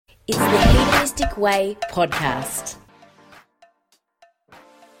It's the Hedonistic Way podcast.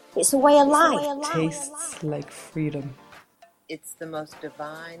 It's a way of life. Tastes like freedom. It's the most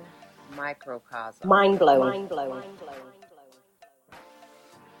divine microcosm. Mind-blowing.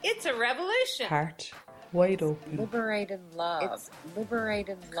 It's a revolution. Heart wide open. Liberated love. It's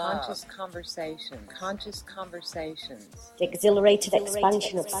liberated love. Conscious conversations. The exhilarated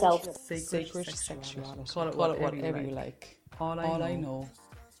expansion of self. Sacred sexuality. Call it whatever you like. All I know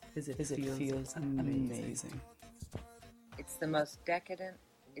is it feels amazing. It's the most decadent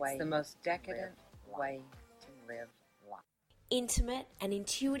way. to live life. Intimate and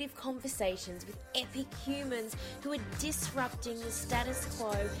intuitive conversations with epic humans who are disrupting the status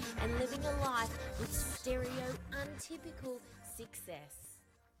quo and living a life with untypical success.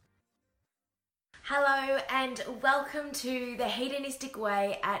 Hello and welcome to the Hedonistic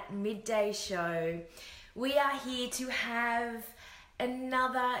Way at Midday Show. We are here to have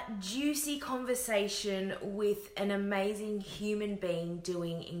another juicy conversation with an amazing human being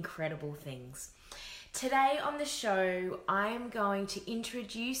doing incredible things. Today on the show, I am going to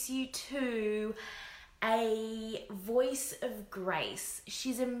introduce you to a voice of grace.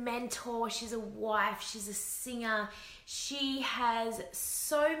 She's a mentor, she's a wife, she's a singer. She has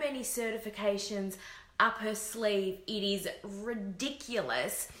so many certifications up her sleeve. It is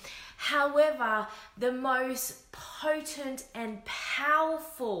ridiculous. However, the most potent and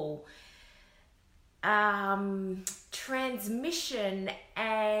powerful transmission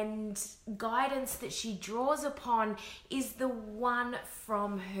and guidance that she draws upon is the one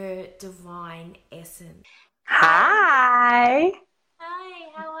from her divine essence. Hi. Hi,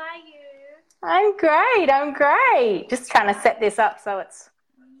 how are you? I'm great. Just trying to set this up so it's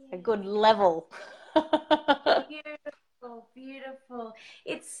a good level. Beautiful.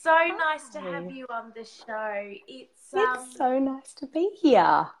 It's so nice to have you on the show. It's so nice to be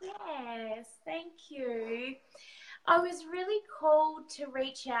here. Yes, thank you. I was really called to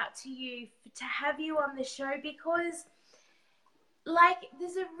reach out to you to have you on the show because,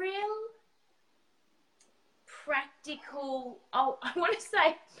 there's a real practical, I want to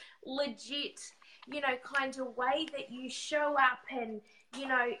say legit, kind of way that you show up and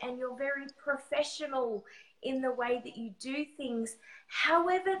you're very professional in the way that you do things.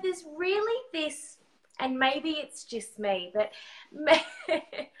 However, there's really this, and maybe it's just me, but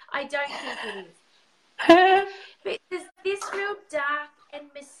I don't think it is. But there's this real dark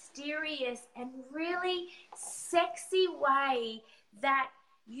and mysterious and really sexy way that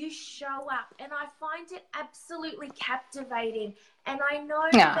you show up. And I find it absolutely captivating. And I know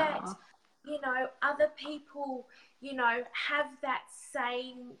that, other people, have that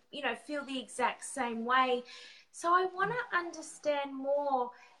same, feel the exact same way. So I want to understand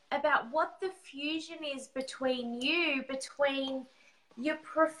more about what the fusion is between your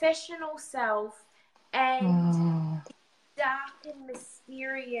professional self and dark and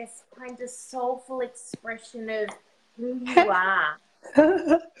mysterious kind of soulful expression of who you are.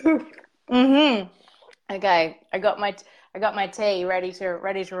 Okay, I got my tea ready to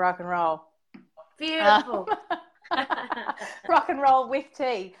rock and roll. Beautiful. Rock and roll with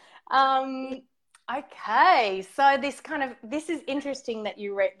tea. Okay, so this is interesting that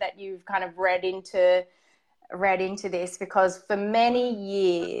you've kind of read into this, because for many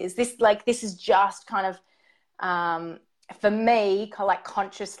years this is just kind of for me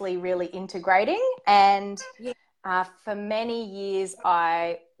consciously really integrating, and for many years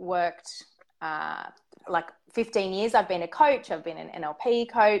I worked 15 years I've been a coach. I've been an NLP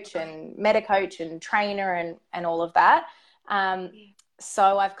coach and meta coach and trainer and all of that.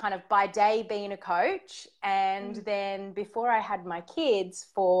 So I've kind of by day been a coach, and then before I had my kids,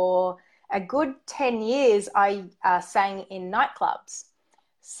 for a good 10 years I sang in nightclubs.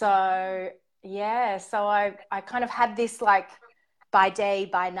 So I kind of had this by day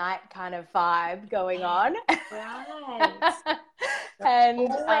by night kind of vibe going on. Right. And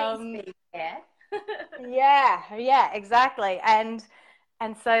yeah, exactly. And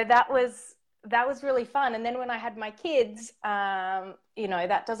so that was really fun. And then when I had my kids,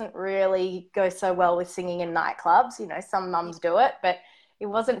 that doesn't really go so well with singing in nightclubs. Some mums do it, but it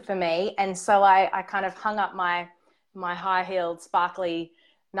wasn't for me. And so I kind of hung up my high-heeled, sparkly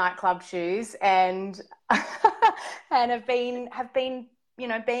nightclub shoes and and have been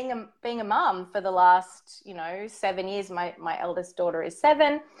being a mum for the last 7 years. My eldest daughter is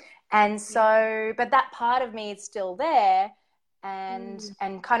 7. And so, but that part of me is still there, and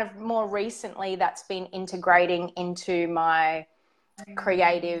kind of more recently that's been integrating into my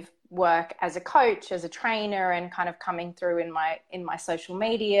creative work as a coach, as a trainer, and kind of coming through in my social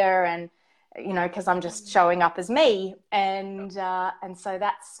media, and because I'm just showing up as me, and so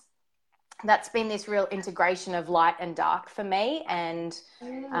that's been this real integration of light and dark for me, and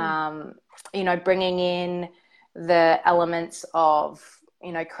you know, bringing in the elements of,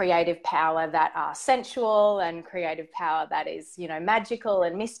 you know, creative power that are sensual and creative power that is, you know, magical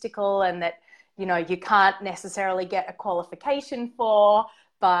and mystical, and that, you know, you can't necessarily get a qualification for,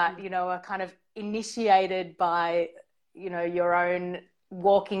 but, you know, are kind of initiated by, you know, your own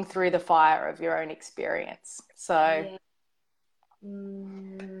walking through the fire of your own experience. So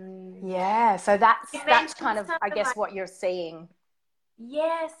yeah, so that's kind of, I guess, what you're seeing.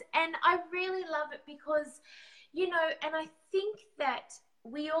 Yes, and I really love it because, you know, and I think that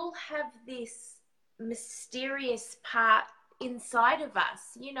we all have this mysterious part inside of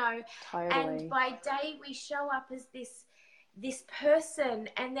us, you know, and by day we show up as this person,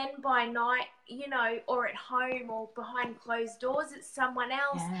 and then by night, you know, or at home or behind closed doors, it's someone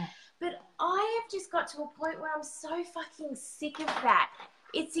else. But I have just got to a point where I'm so fucking sick of that.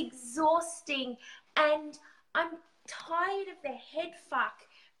 It's exhausting, and I'm tired of the head fuck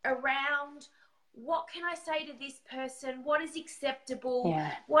around what can I say to this person, what is acceptable,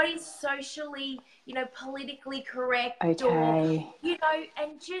 what is socially, you know, politically correct, or, you know,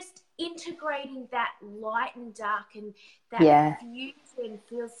 and just integrating that light and dark and that fusion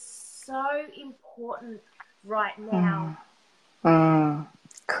feels so important right now.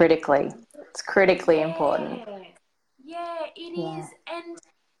 Critically. It's critically important. Yeah, it is. And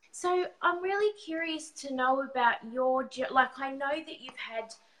so I'm really curious to know about your, like, I know that you've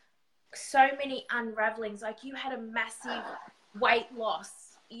had so many unravelings. Like, you had a massive weight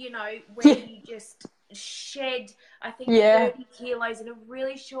loss, you know, where you just shed, I think, 30 kilos in a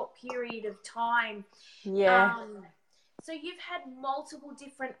really short period of time. So you've had multiple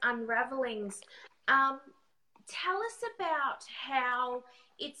different unravelings. Tell us about how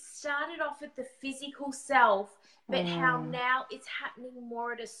it started off at the physical self, but how now it's happening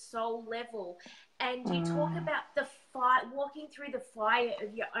more at a soul level. And you talk about the fire, walking through the fire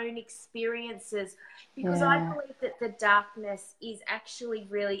of your own experiences, because I believe that the darkness is actually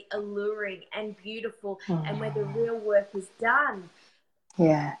really alluring and beautiful, and where the real work is done. So,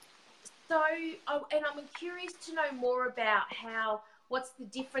 and I'm curious to know more about what's the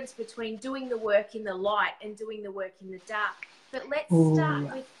difference between doing the work in the light and doing the work in the dark. But let's start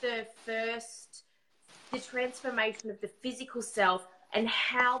with the transformation of the physical self and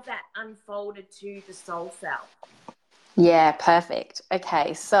how that unfolded to the soul self. Yeah, perfect.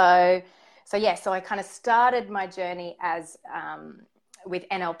 Okay, so I kind of started my journey as with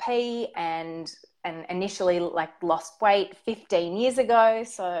NLP and initially, like, lost weight 15 years ago.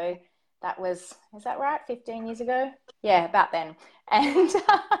 So that was, is that right? 15 years ago? Yeah, about then.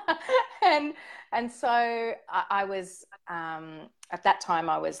 And so I was, at that time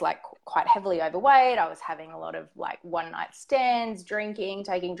I was, like, quite heavily overweight. I was having a lot of, like, one night stands, drinking,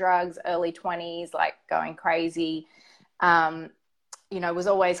 taking drugs, early 20s, like, going crazy. You know, was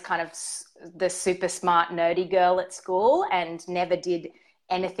always kind of the super smart nerdy girl at school and never did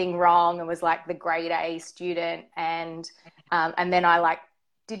anything wrong, and was, like, the grade A student. And then I, like,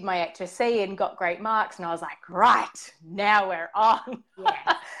 did my HSC and got great marks, and I was like, right, now we're on.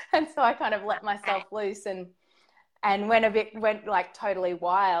 And so I kind of let myself loose and went like totally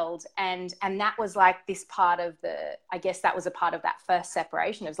wild. And that was, like, this part of I guess that was a part of that first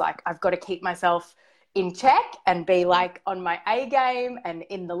separation. It was like, I've got to keep myself in check and be, like, on my A game and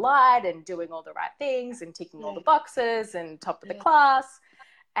in the light and doing all the right things and ticking all the boxes and top of the class.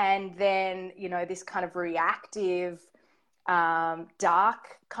 And then, you know, this kind of reactive,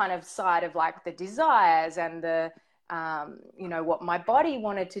 dark kind of side of, like, the desires and the, you know, what my body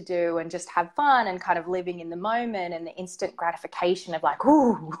wanted to do and just have fun and kind of living in the moment and the instant gratification of, like,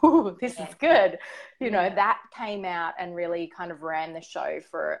 ooh, this is good. You know, that came out and really kind of ran the show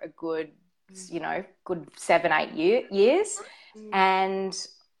for a good, you know, good 7-8 years. And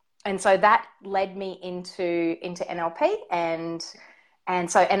so that led me into NLP. And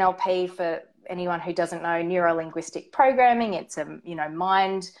so NLP, for anyone who doesn't know, neuro-linguistic programming, it's a, you know,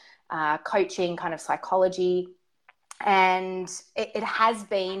 mind coaching kind of psychology. And it has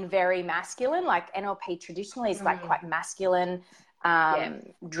been very masculine. Like, NLP traditionally is, like, quite masculine,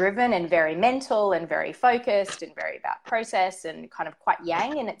 driven, and very mental and very focused and very about process and kind of quite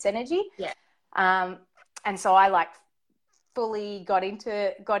yang in its energy. And so I, like, fully got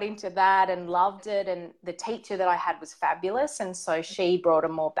into that and loved it. And the teacher that I had was fabulous. And so she brought a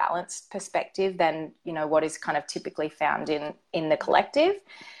more balanced perspective than, you know, what is kind of typically found in the collective.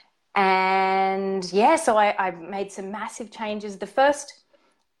 And so I made some massive changes. The first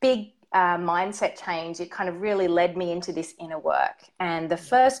big mindset change, it kind of really led me into this inner work. And the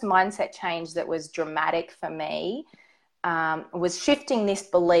first mindset change that was dramatic for me was shifting this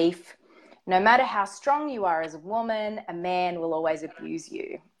belief no matter how strong you are as a woman, a man will always abuse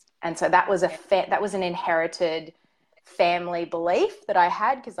you. And so that was that was an inherited family belief that I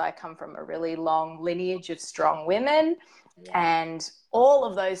had, because I come from a really long lineage of strong women, and all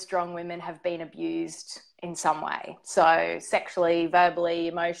of those strong women have been abused in some way. So sexually, verbally,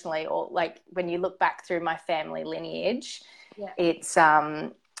 emotionally, or like when you look back through my family lineage, it's,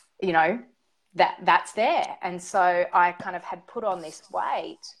 you know, that's there. And so I kind of had put on this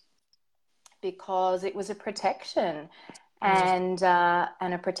weight because it was a protection, and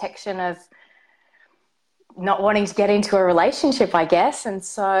a protection of not wanting to get into a relationship, I guess. And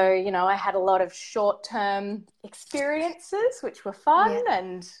so, you know, I had a lot of short-term experiences, which were fun,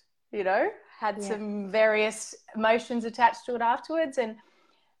 and, you know, had some various emotions attached to it afterwards. And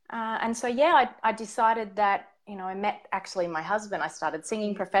so, I decided that, you know, I met actually my husband. I started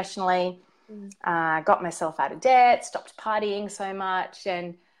singing professionally, got myself out of debt, stopped partying so much,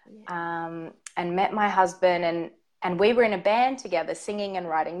 and met my husband, and we were in a band together singing and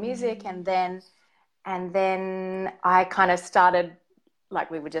writing music. And then I kind of started,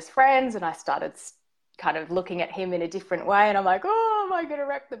 like, we were just friends, and I started kind of looking at him in a different way. And I'm like, oh, am I going to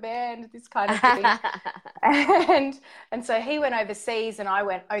wreck the band? This kind of thing. and so he went overseas, and I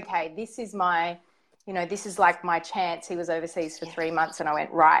went, okay, this is my, you know, this is like my chance. He was overseas for 3 months, and I went,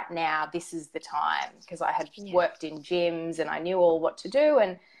 right now, this is the time, because I had worked in gyms and I knew all what to do.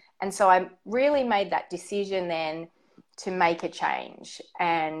 And so I really made that decision then to make a change.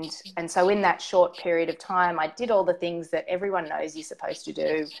 And so in that short period of time, I did all the things that everyone knows you're supposed to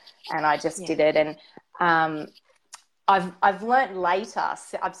do, and I just did it. And I've learned later,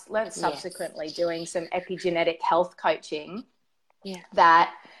 I've learned subsequently doing some epigenetic health coaching,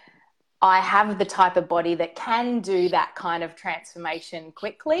 that I have the type of body that can do that kind of transformation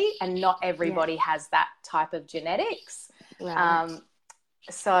quickly, and not everybody has that type of genetics. Right.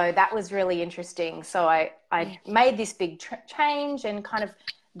 So that was really interesting. So I made this big change, and kind of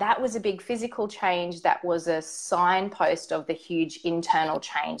that was a big physical change that was a signpost of the huge internal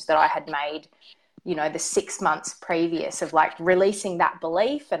change that I had made, you know, the 6 months previous, of like releasing that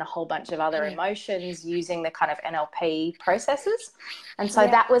belief and a whole bunch of other emotions using the kind of NLP processes. And so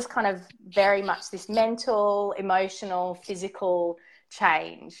that was kind of very much this mental, emotional, physical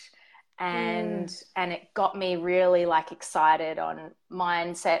change. And it got me really like excited on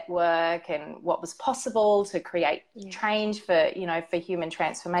mindset work and what was possible to create change for, you know, for human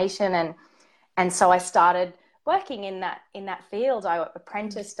transformation. And so I started working in that field. I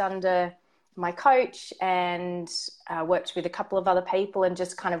apprenticed under my coach, and worked with a couple of other people, and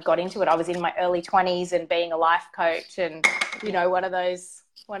just kind of got into it. I was in my early 20s and being a life coach, and, you know, one of those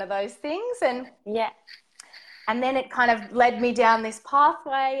things. And then it kind of led me down this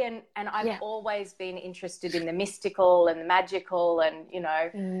pathway, and I've always been interested in the mystical and the magical, and, you know,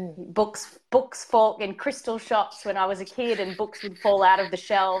 books fall in crystal shops when I was a kid, and books would fall out of the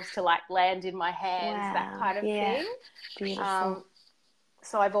shelves to like land in my hands, that kind of thing. Beautiful.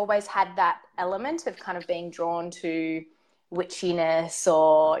 So I've always had that element of kind of being drawn to witchiness,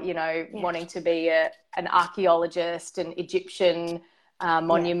 or, you know, wanting to be an archaeologist and Egyptian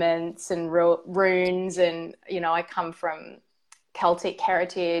monuments and runes. And, you know, I come from Celtic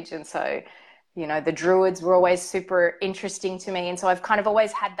heritage, and so, you know, the Druids were always super interesting to me. And so I've kind of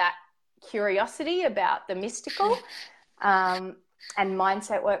always had that curiosity about the mystical. And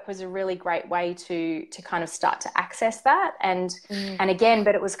mindset work was a really great way to kind of start to access that. And again,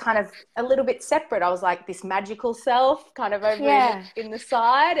 but it was kind of a little bit separate. I was like this magical self kind of over in the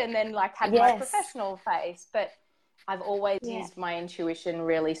side, and then like had my professional face. But I've always used my intuition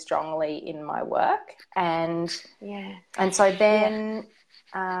really strongly in my work. And so then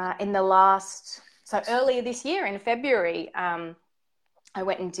earlier this year in February, I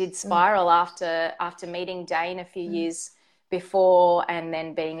went and did Spiral after meeting Dane a few years before, and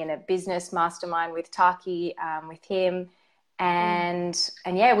then being in a business mastermind with Taki, with him. And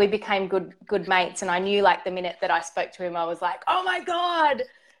we became good mates. And I knew, like, the minute that I spoke to him, I was like, oh my God,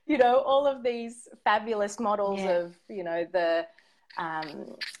 you know, all of these fabulous models of, you know, the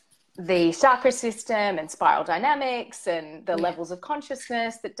chakra system and spiral dynamics and the levels of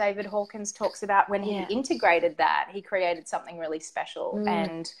consciousness that David Hawkins talks about. When he integrated that, he created something really special.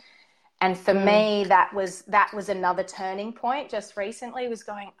 And for me, that was another turning point just recently, was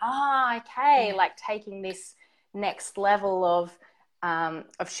going, okay, like taking this next level of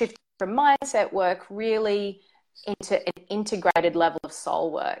shifting from mindset work really into an integrated level of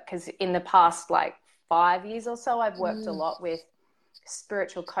soul work. Because in the past, like 5 years or so, I've worked a lot with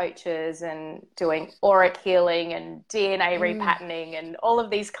spiritual coaches and doing auric healing and DNA repatterning and all of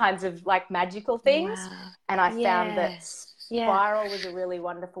these kinds of like magical things. And I found that spiral was a really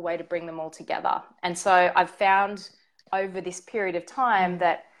wonderful way to bring them all together. And so I've found over this period of time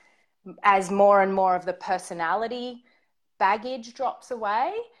that as more and more of the personality baggage drops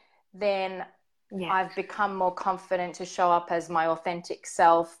away, then I've become more confident to show up as my authentic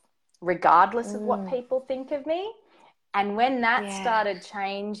self, regardless of what people think of me. And when that started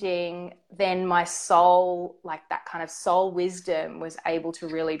changing, then my soul, like that kind of soul wisdom, was able to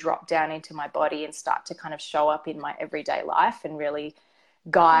really drop down into my body and start to kind of show up in my everyday life and really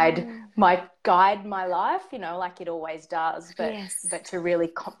guide my life, you know, like it always does, but to really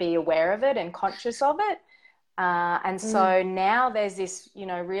be aware of it and conscious of it. And so now there's this, you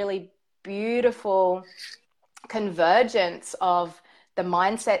know, really beautiful convergence of the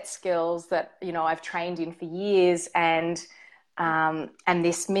mindset skills that, you know, I've trained in for years, and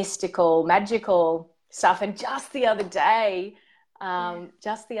this mystical, magical stuff. And just the other day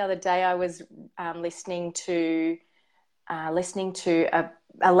I was listening to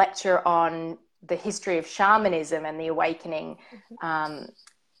a lecture on the history of shamanism and the awakening.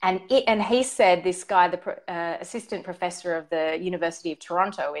 And he said, this guy, the assistant professor of the University of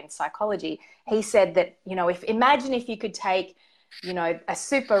Toronto in psychology, he said that, you know, imagine if you could take, you know, a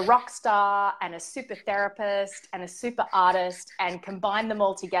super rock star and a super therapist and a super artist and combine them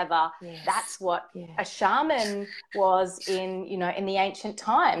all together. That's what a shaman was in, you know, in the ancient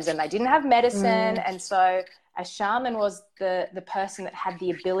times. And they didn't have medicine. And so a shaman was the person that had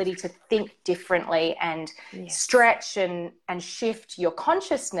the ability to think differently and stretch and shift your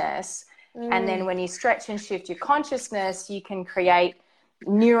consciousness. And then when you stretch and shift your consciousness, you can create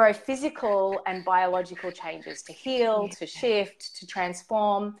neurophysical and biological changes to heal, to shift, to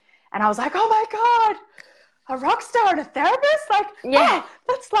transform. And I was like, oh my God, a rock star and a therapist? Like, oh,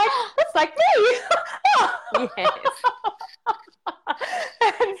 that's like me. Yes.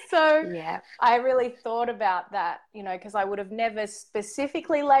 And so I really thought about that, you know, because I would have never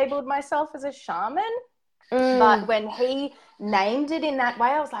specifically labeled myself as a shaman. But when he named it in that way,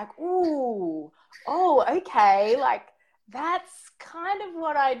 I was like, ooh, oh, okay, like that's kind of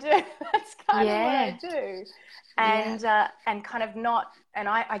what I do. That's kind of what I do. And kind of not, and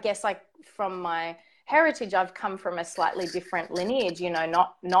I guess like from my heritage, I've come from a slightly different lineage, you know,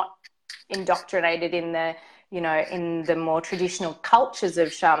 not indoctrinated in the, you know, in the more traditional cultures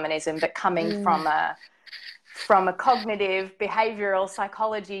of shamanism, but coming from a cognitive, behavioral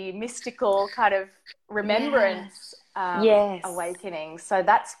psychology, mystical kind of remembrance awakening. So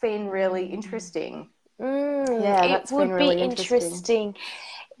that's been really interesting. It would be interesting.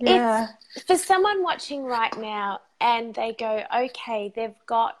 If for someone watching right now and they go, okay, they've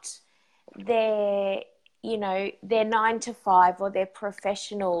got their, you know, their 9 to 5 or their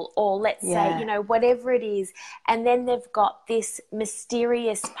professional, or let's say, you know, whatever it is, and then they've got this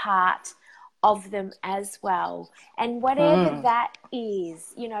mysterious part of them as well, and whatever that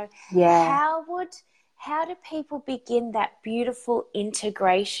is, you know, how do people begin that beautiful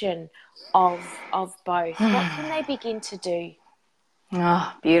integration of both? What can they begin to do?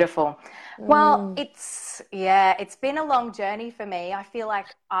 Oh, beautiful. Well, it's been a long journey for me. I feel like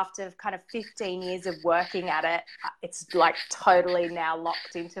after kind of 15 years of working at it, it's like totally now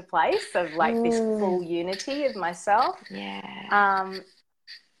locked into place of like this full unity of myself.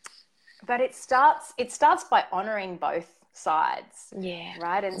 But it starts by honoring both sides.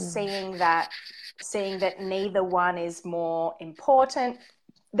 Right. And seeing that neither one is more important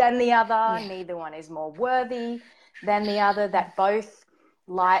than the other, neither one is more worthy than the other, that both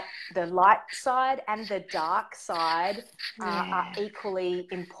the light side and the dark side are equally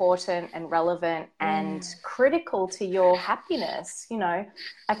important and relevant and critical to your happiness. You know,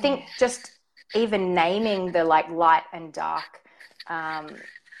 I think just even naming the like light and dark,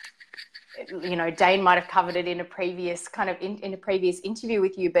 you know, Dane might have covered it in a previous kind of in a previous interview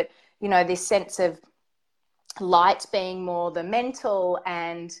with you, but you know, this sense of light being more the mental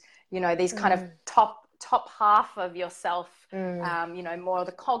and, you know, these kind of top half of yourself, you know, more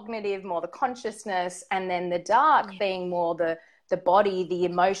the cognitive, more the consciousness, and then the dark being more the body, the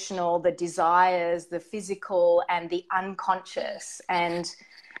emotional, the desires, the physical, and the unconscious. And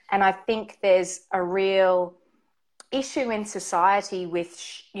I think there's a real issue in society with,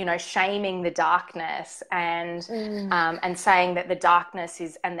 you know, shaming the darkness and saying that the darkness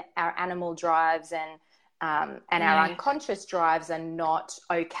is, and our animal drives and our unconscious drives are not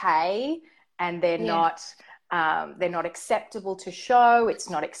okay, and they're not acceptable to show. It's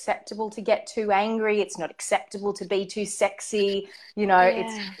not acceptable to get too angry. It's not acceptable to be too sexy. You know,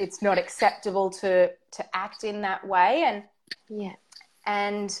 it's not acceptable to act in that way.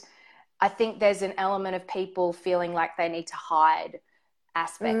 And I think there's an element of people feeling like they need to hide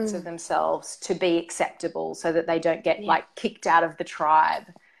aspects of themselves to be acceptable so that they don't get like kicked out of the tribe.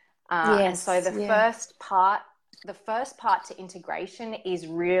 And so the first part to integration is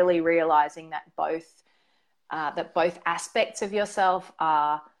really realizing that both aspects of yourself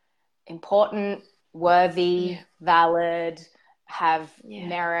are important, worthy, valid, have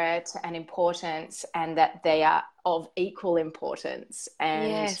merit and importance, and that they are of equal importance.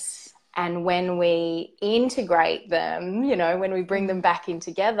 And when we integrate them, you know, when we bring them back in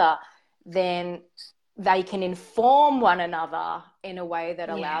together, then they can inform one another in a way that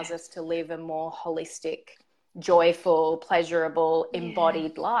allows us to live a more holistic, joyful, pleasurable,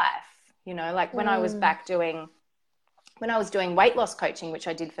 embodied life. You know, like when I was doing weight loss coaching, which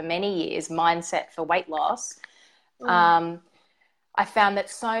I did for many years, mindset for weight loss, I found that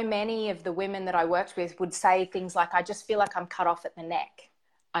so many of the women that I worked with would say things like, I just feel like I'm cut off at the neck.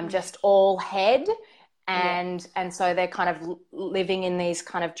 I'm just all head. And so they're kind of living in these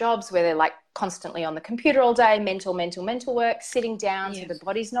kind of jobs where they're like constantly on the computer all day, mental work, sitting down, so the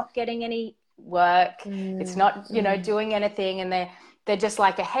body's not getting any work. It's not, you know, doing anything. And they're just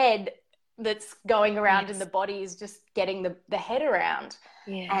like a head that's going around and the body is just getting the head around.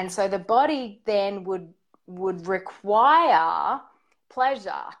 And so the body then would require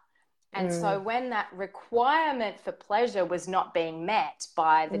pleasure. And so when that requirement for pleasure was not being met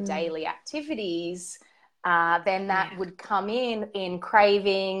by the daily activities, then that would come in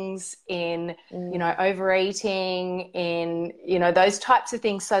cravings, in, you know, overeating, in, you know, those types of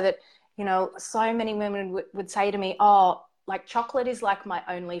things. So that, you know, so many women would say to me, oh, like chocolate is like my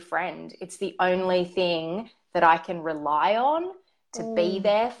only friend. It's the only thing that I can rely on to be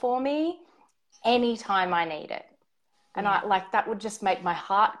there for me anytime I need it. And I like that would just make my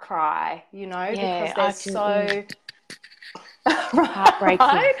heart cry, you know, because they're so heartbreaking.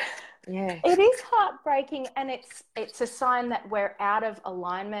 Right? Yeah, it is heartbreaking, and it's a sign that we're out of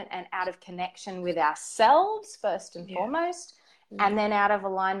alignment and out of connection with ourselves first and foremost, and then out of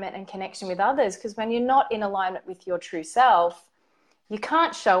alignment and connection with others. Because when you're not in alignment with your true self, you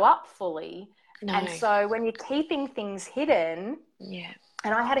can't show up fully. And so when you're keeping things hidden,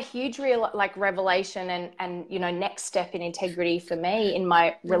 and I had a huge revelation and you know, next step in integrity for me in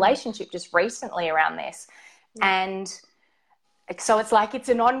my relationship just recently around this. And so it's like it's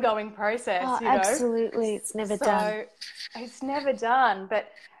an ongoing process, you know? Absolutely. It's never done. It's never done.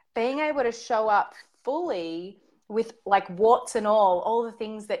 But being able to show up fully with like warts and all the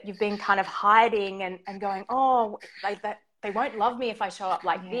things that you've been kind of hiding and going, oh, they won't love me if I show up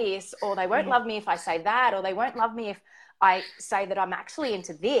like this, or they won't love me if I say that, or they won't love me if I say that I'm actually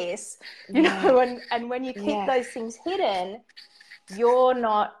into this, you know, and when you keep those things hidden, you're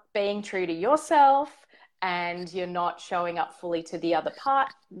not being true to yourself, and you're not showing up fully to the other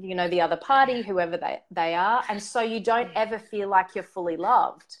party, whoever they are. And so you don't ever feel like you're fully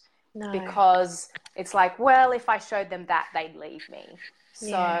loved, because it's like, well, if I showed them that, they'd leave me.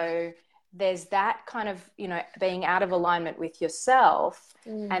 So there's that kind of, you know, being out of alignment with yourself,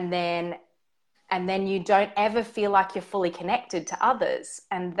 and then you don't ever feel like you're fully connected to others.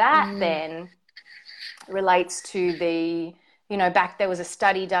 And that then relates to the, you know, there was a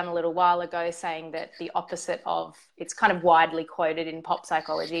study done a little while ago saying that the opposite of, it's kind of widely quoted in pop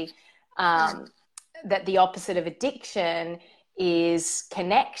psychology, that the opposite of addiction is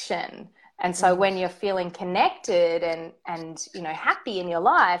connection. And so when you're feeling connected and you know, happy in your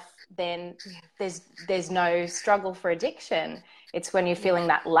life, then there's no struggle for addiction. It's when you're feeling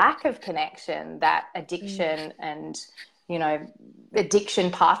that lack of connection, that addiction and, you know, addiction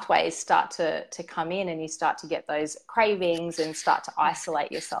pathways start to come in, and you start to get those cravings and start to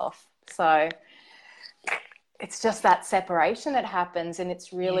isolate yourself. So it's just that separation that happens, and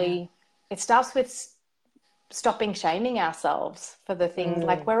it's really, it starts with stopping shaming ourselves for the things.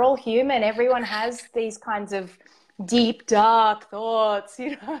 Like, we're all human. Everyone has these kinds of deep, dark thoughts,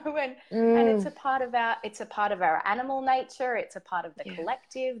 you know, and it's a part of our animal nature. It's a part of the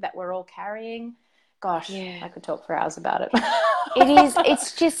collective that we're all carrying. Gosh, I could talk for hours about it.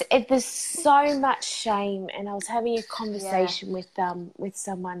 It's just, there's so much shame. And I was having a conversation with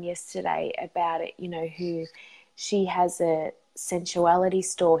someone yesterday about it, you know, who she has a sensuality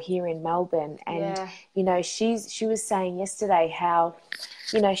store here in Melbourne. And, you know, she was saying yesterday how,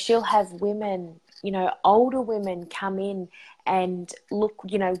 you know, she'll have women, you know, older women come in and look,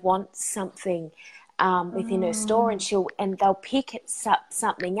 you know, want something within her store, and they'll pick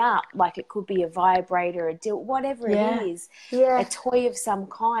something up, like it could be a vibrator, a dildo, whatever it is, a toy of some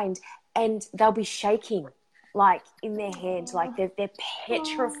kind, and they'll be shaking like in their hand, like they're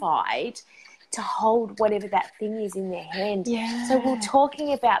petrified to hold whatever that thing is in their hand. So we're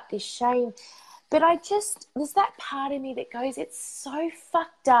talking about this shame, But there's that part of me that goes, it's so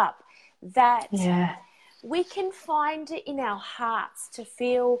fucked up that we can find it in our hearts to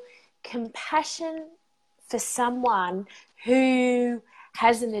feel compassion for someone who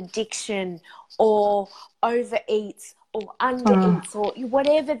has an addiction or overeats or undereats or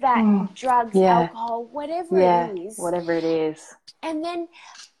whatever that drugs, alcohol, whatever it is. Whatever it is. And then,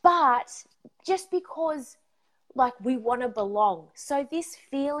 but just because, like, we want to belong. So this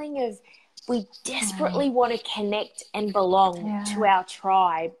feeling of we desperately want to connect and belong to our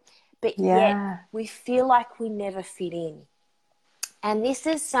tribe, but yet we feel like we never fit in. And this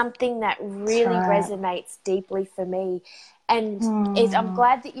is something that really resonates deeply for me. And I'm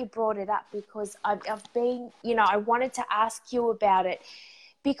glad that you brought it up, because I've been, I wanted to ask you about it,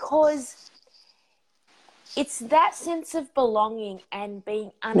 because it's that sense of belonging and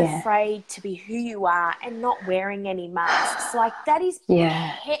being unafraid to be who you are and not wearing any masks. Like, that is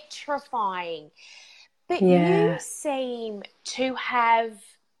petrifying. But you seem to have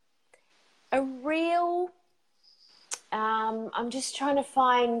a real, I'm just trying to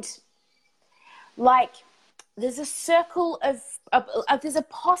find, like, there's a circle of there's a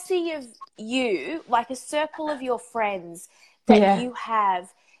posse of you, like a circle of your friends that you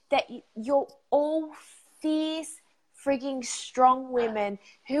have, that you're all fierce, frigging strong women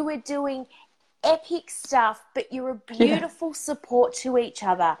who are doing epic stuff, but you're a beautiful support to each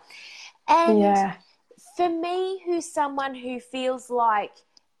other. And for me, who's someone who feels like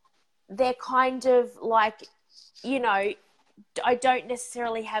they're kind of like, I don't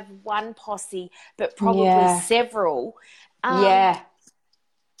necessarily have one posse, but probably several. So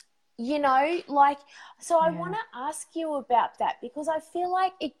I want to ask you about that, because I feel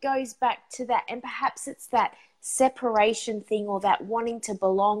like it goes back to that, and perhaps it's that separation thing or that wanting to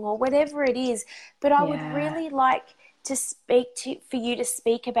belong or whatever it is. But I would really like to for you to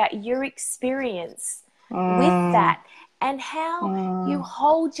speak about your experience with that, and how you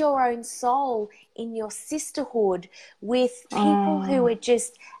hold your own soul in your sisterhood with people who are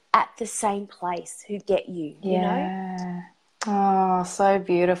just at the same place, who get you, you know? Oh, so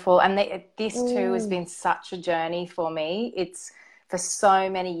beautiful. And this too has been such a journey for me. It's, for so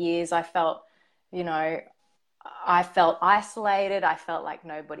many years I felt, I felt isolated. I felt like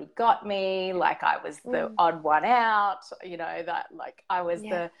nobody got me, like I was the odd one out, that like I was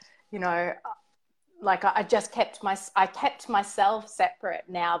the, like I just kept myself separate.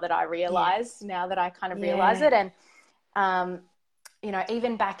 Now that I realize, now that I kind of realize it. And,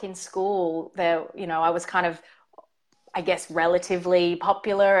 even back in school there, I was kind of, I guess, relatively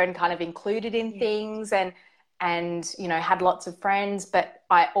popular and kind of included in things, and had lots of friends, but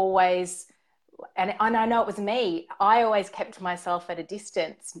I always, and I know it was me, I always kept myself at a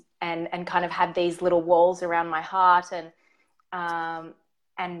distance and kind of had these little walls around my heart.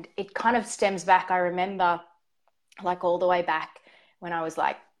 And it kind of stems back, I remember, like all the way back when I was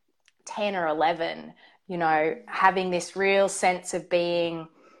like 10 or 11, having this real sense of being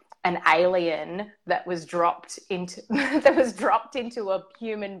an alien that was dropped into a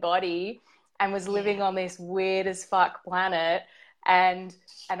human body and was living on this weird as fuck planet. And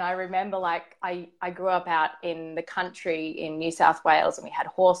I remember, like, I grew up out in the country in New South Wales, and we had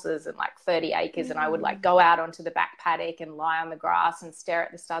horses and like 30 acres, and I would like go out onto the back paddock and lie on the grass and stare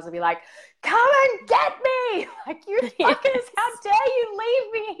at the stars and be like, come and get me, like, you fuckers, how dare you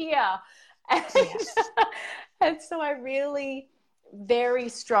leave me here. And so I really very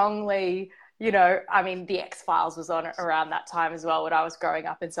strongly, I mean, the X-Files was on around that time as well when I was growing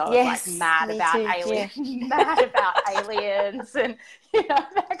up, and so I was like mad about aliens, mad about aliens, and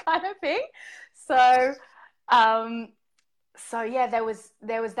that kind of thing. So there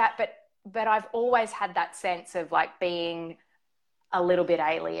was that, but I've always had that sense of like being a little bit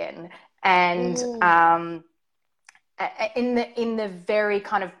alien, and in the very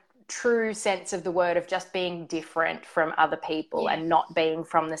kind of true sense of the word, of just being different from other people and not being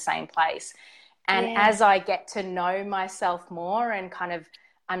from the same place. And as I get to know myself more and kind of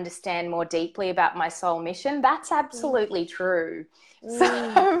understand more deeply about my soul mission, that's absolutely true.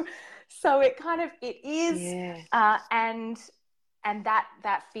 So it kind of, it is, and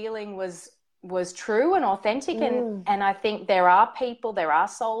that feeling was true and authentic. And I think there are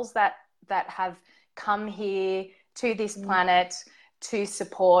souls that have come here to this planet to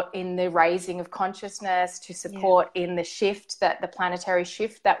support in the raising of consciousness, to support in the shift, the planetary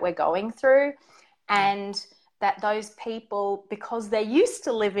shift that we're going through. And that those people, because they're used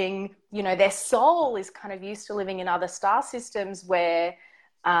to living, their soul is kind of used to living in other star systems where,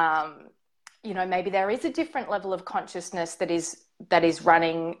 maybe there is a different level of consciousness that is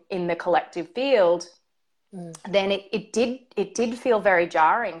running in the collective field, then it did feel very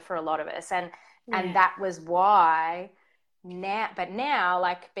jarring for a lot of us. And that was why now,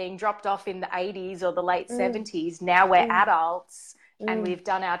 like being dropped off in the 80s or the late 70s, now we're adults and we've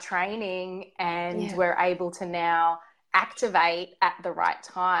done our training and we're able to now activate at the right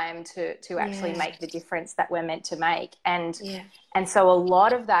time to actually make the difference that we're meant to make. And so a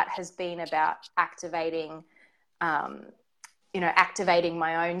lot of that has been about activating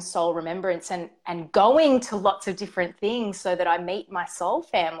my own soul remembrance and going to lots of different things so that I meet my soul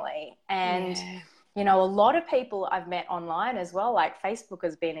family. And you know, a lot of people I've met online as well, like Facebook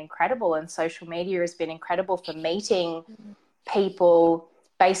has been incredible and social media has been incredible for meeting people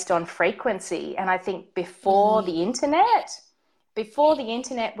based on frequency. And I think before the internet,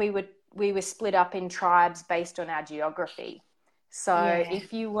 we were split up in tribes based on our geography. So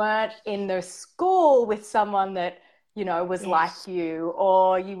if you weren't in the school with someone that, you know, was like you,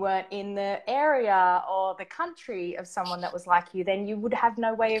 or you weren't in the area or the country of someone that was like you, then you would have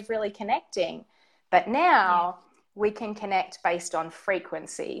no way of really connecting. But now we can connect based on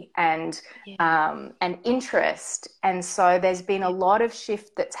frequency and interest. And so there's been a lot of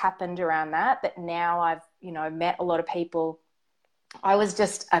shift that's happened around that now I've, you know, met a lot of people. I was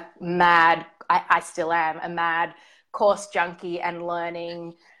just I still am a mad course junkie and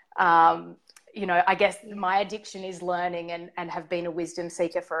learning. You know, I guess my addiction is learning and have been a wisdom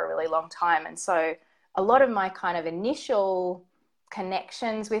seeker for a really long time. And so a lot of my kind of initial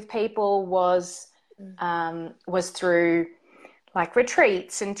connections with people was through like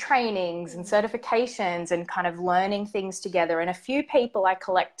retreats and trainings and certifications and kind of learning things together. And a few people I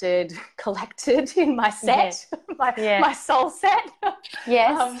collected in my set, my soul set,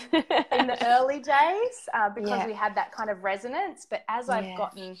 in the early days because we had that kind of resonance. But as I've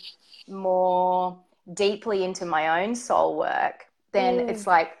gotten more deeply into my own soul work, then it's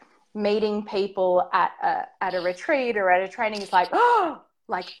like meeting people at a retreat or at a training is like, oh,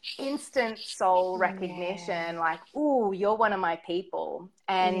 like instant soul recognition, like, ooh, you're one of my people.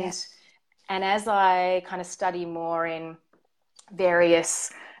 And as I kind of study more in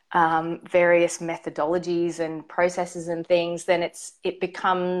various methodologies and processes and things, then it's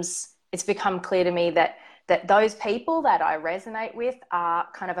become clear to me that those people that I resonate with are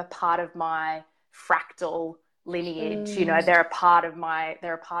kind of a part of my fractal lineage. You know, they're a part of my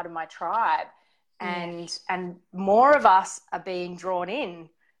tribe. And more of us are being drawn in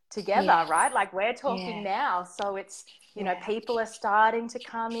together, right? Like we're talking now. So it's, you know, people are starting to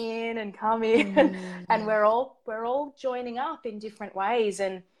come in and we're all joining up in different ways.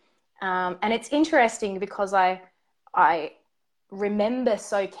 And it's interesting because I remember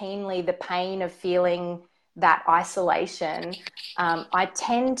so keenly the pain of feeling that isolation. I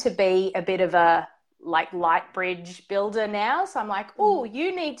tend to be a bit of a like light bridge builder now, so I'm like, oh,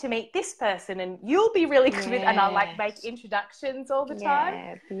 you need to meet this person and you'll be really good with, and I like make introductions all the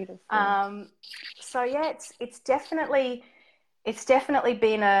time. Beautiful. So it's definitely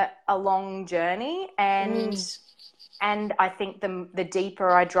been a long journey, and I think the deeper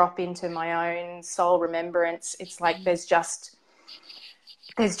I drop into my own soul remembrance, it's like there's just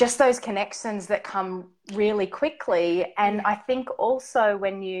those connections that come really quickly. And I think also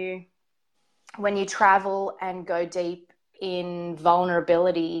when you travel and go deep in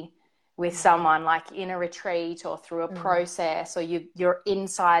vulnerability with someone, like in a retreat or through a process, or you're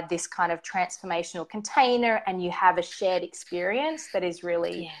inside this kind of transformational container and you have a shared experience that is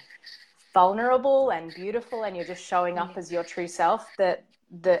really vulnerable and beautiful, and you're just showing up as your true self, the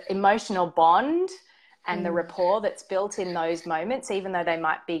emotional bond and the rapport that's built in those moments, even though they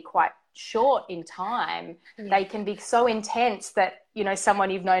might be quite short in time, they can be so intense that, you know, someone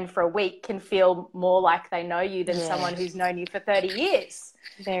you've known for a week can feel more like they know you than someone who's known you for 30 years.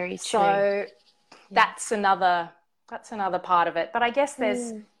 Very true. So that's another part of it. But I guess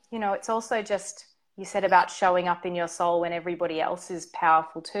there's, you know, it's also just, you said about showing up in your soul when everybody else is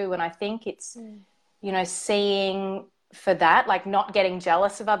powerful too. And I think it's, you know, seeing for that, like not getting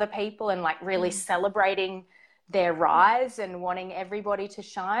jealous of other people and like really celebrating their rise and wanting everybody to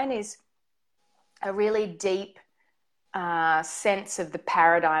shine is a really deep sense of the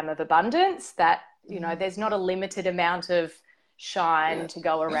paradigm of abundance, that, you know, there's not a limited amount of shine to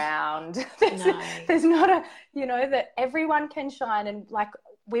go around. There's not a, you know, that everyone can shine, and like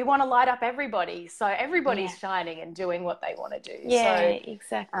we want to light up everybody, so everybody's shining and doing what they want to do. Exactly.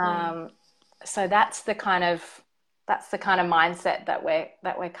 So that's the kind of mindset that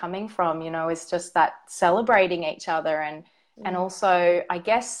we're coming from, you know, is just that celebrating each other. And also, I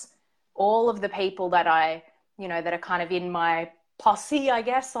guess, all of the people that I, you know, that are kind of in my posse, I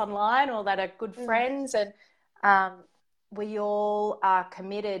guess, online, or that are good friends, and we all are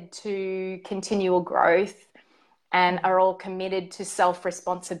committed to continual growth and are all committed to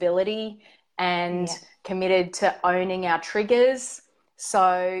self-responsibility and committed to owning our triggers.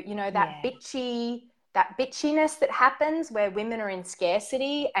 So, you know, that bitchiness that happens where women are in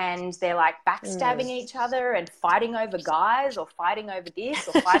scarcity and they're like backstabbing each other and fighting over guys or fighting over this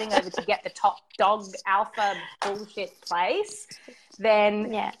or fighting over to get the top dog alpha bullshit place,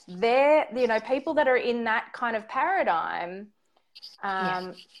 then they're, you know, people that are in that kind of paradigm,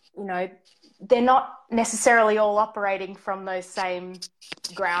 you know, they're not necessarily all operating from those same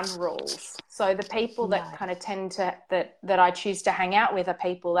ground rules. So the people that kind of tend to, that I choose to hang out with are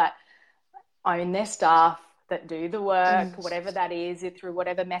people that own their stuff, that do the work, whatever that is, through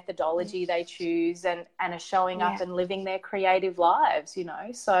whatever methodology they choose, and are showing up and living their creative lives, you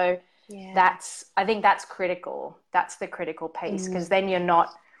know. So I think that's critical. That's the critical piece, because then you're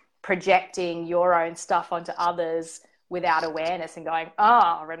not projecting your own stuff onto others without awareness and going,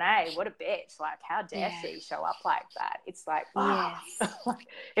 oh, Renee, what a bitch. Like, how dare she show up like that? It's like,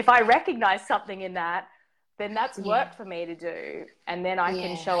 if I recognize something in that, then that's work for me to do. And then I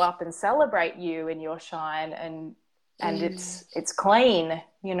can show up and celebrate you in your shine, and it's clean,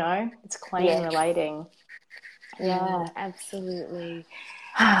 you know, it's clean relating. Yeah, absolutely.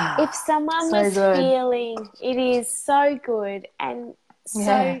 If someone was feeling, it is so good. And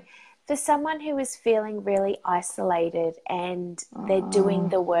so for someone who is feeling really isolated and they're doing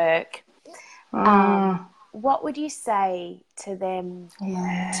the work, what would you say to them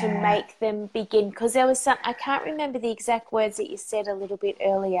to make them begin? Because there was some, I can't remember the exact words that you said a little bit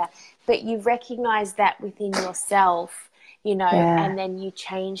earlier, but you recognized that within yourself, you know, and then you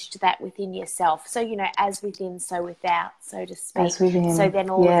changed that within yourself. So, you know, as within, so without, so to speak. So then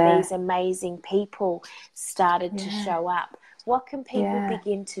all of these amazing people started to show up. What can people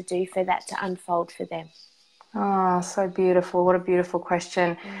begin to do for that to unfold for them? Oh, so beautiful. What a beautiful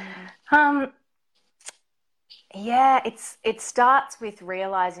question. It starts with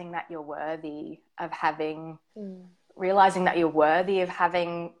realizing that you're worthy of having, realizing that you're worthy of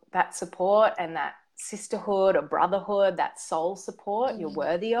having that support and that sisterhood or brotherhood, that soul support. You're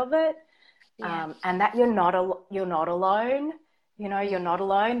worthy of it, and that you're not alone. You know, you're not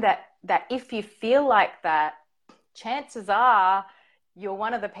alone. That if you feel like that, chances are you're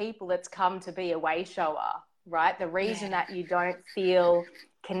one of the people that's come to be a way shower, right? The reason that you don't feel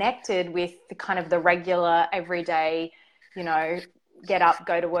connected with the kind of the regular everyday, you know, get up,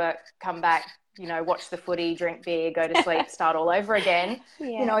 go to work, come back, you know, watch the footy, drink beer, go to sleep, start all over again.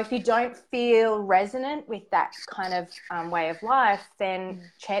 You know, if you don't feel resonant with that kind of way of life, then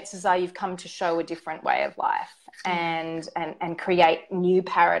chances are you've come to show a different way of life and create new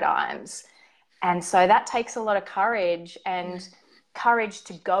paradigms. And so that takes a lot of courage and courage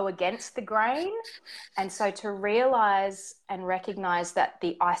to go against the grain. And so to realize and recognize that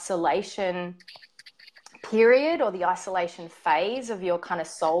the isolation period or the isolation phase of your kind of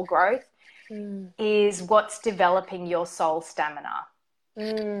soul growth is what's developing your soul stamina.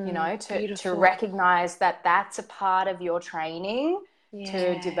 You know, to recognize that that's a part of your training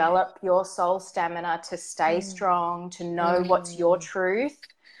to develop your soul stamina, to stay strong, to know what's your truth,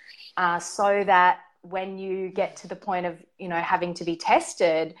 so that when you get to the point of, you know, having to be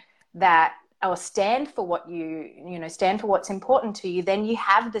tested, that or stand for what stand for what's important to you, then you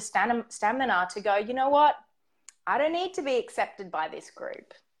have the stamina to go, you know what, I don't need to be accepted by this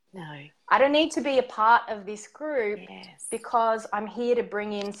group. No. I don't need to be a part of this group because I'm here to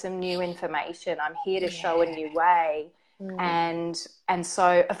bring in some new information. I'm here to show a new way. And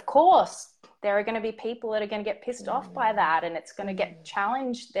so, of course, there are going to be people that are going to get pissed off by that, and it's going to get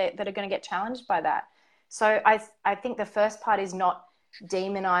challenged, that are going to get challenged by that. So I think the first part is not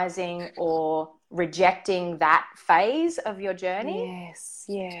demonizing or rejecting that phase of your journey.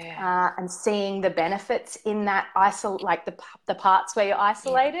 And seeing the benefits in that like the parts where you're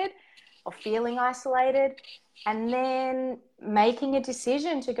isolated or feeling isolated, and then making a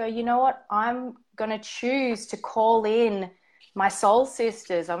decision to go, you know what, I'm going to choose to call in my soul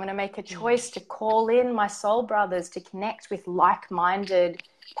sisters. I'm going to make a choice to call in my soul brothers, to connect with like-minded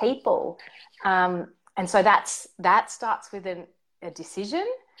people. And so that starts with a decision.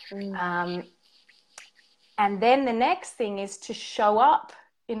 And then the next thing is to show up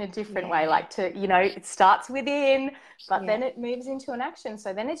in a different way, like to, you know, it starts within, but then it moves into an action.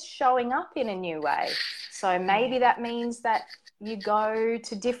 So then it's showing up in a new way. So maybe that means that you go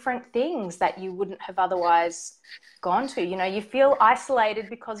to different things that you wouldn't have otherwise gone to. You know, you feel isolated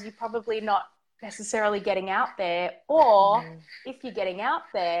because you're probably not necessarily getting out there, or if you're getting out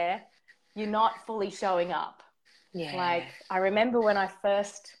there, you're not fully showing up. Like, I remember when I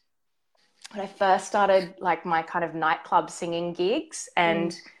first started like my kind of nightclub singing gigs,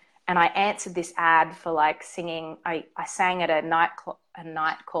 and I answered this ad for like singing. I sang at a a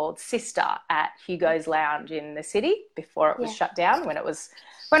night called Sister at Hugo's Lounge in the city before it was shut down, when it was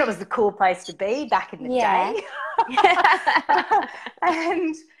the cool place to be back in the day.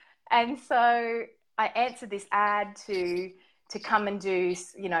 And so I answered this ad to come and do,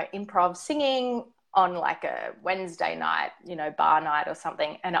 you know, improv singing on like a Wednesday night, you know, bar night or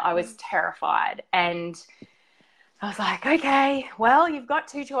something. And I was terrified. And I was like, okay, well, you've got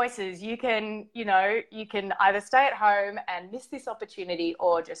two choices. You can either stay at home and miss this opportunity,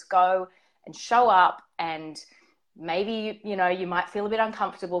 or just go and show up, and maybe, you know, you might feel a bit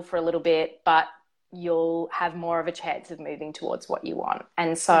uncomfortable for a little bit, but you'll have more of a chance of moving towards what you want.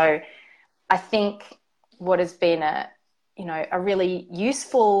 And so I think what has been a really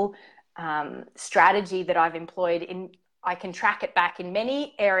useful strategy that I've employed, I can track it back in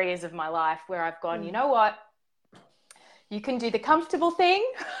many areas of my life where I've gone, you know what, you can do the comfortable thing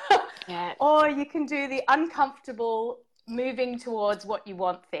or you can do the uncomfortable moving towards what you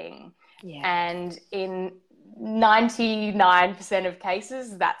want thing. Yeah. And in 99% of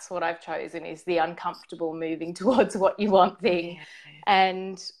cases, that's what I've chosen, is the uncomfortable moving towards what you want thing. Yeah.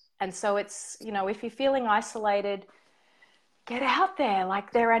 And so it's, you know, if you're feeling isolated, get out there. Like,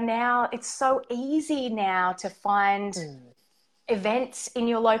 it's so easy now to find events in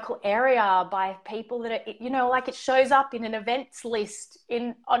your local area by people that are, you know, like it shows up in an events list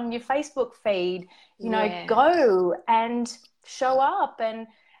on your Facebook feed, you know, go and show up. And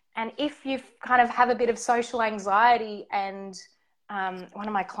if you kind of have a bit of social anxiety, and one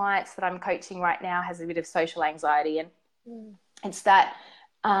of my clients that I'm coaching right now has a bit of social anxiety, and it's that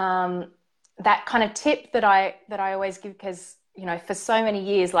that kind of tip that I always give, because, you know, for so many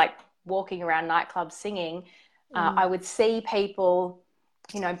years, like walking around nightclubs singing, I would see people,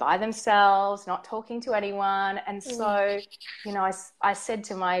 you know, by themselves, not talking to anyone. And so, you know, I said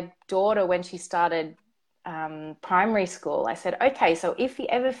to my daughter when she started primary school, I said, okay, so if you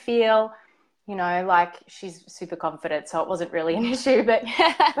ever feel, you know, like, she's super confident, so it wasn't really an issue, but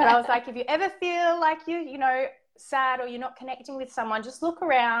I was like, if you ever feel like you know, sad, or you're not connecting with someone, just look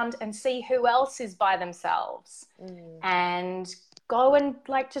around and see who else is by themselves, and go and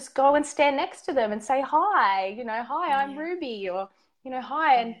stand next to them and say hi, you know, hi, I'm Ruby, or, you know,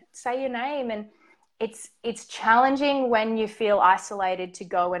 hi, and say your name. And it's challenging when you feel isolated to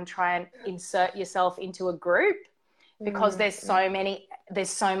go and try and insert yourself into a group, because there's so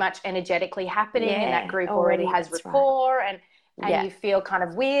much energetically happening, and that group already has rapport, and you feel kind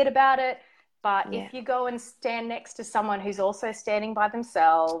of weird about it. But if you go and stand next to someone who's also standing by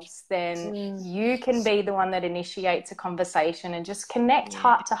themselves, then you can be the one that initiates a conversation and just connect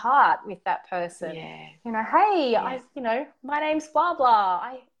heart to heart with that person. Yeah. You know, hey, my name's blah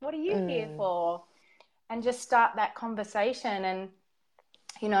blah. What are you here for? And just start that conversation. And,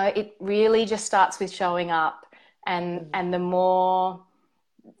 you know, it really just starts with showing up. And the more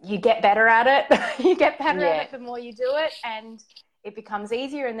you get better at it, the more you do it, and it becomes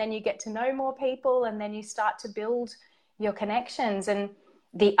easier, and then you get to know more people, and then you start to build your connections. And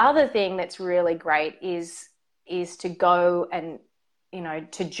the other thing that's really great is to go and, you know,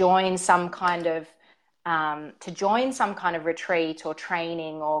 to join some kind of retreat or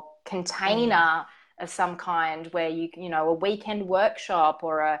training or container of some kind, where you know, a weekend workshop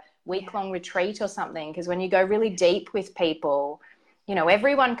or a week-long retreat or something. Because when you go really deep with people, you know,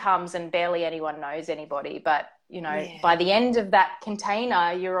 everyone comes and barely anyone knows anybody, but, you know, by the end of that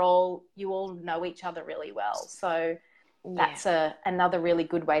container, you all know each other really well. So that's another really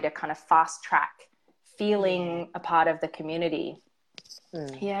good way to kind of fast track feeling a part of the community.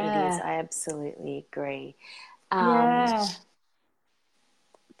 It is. I absolutely agree.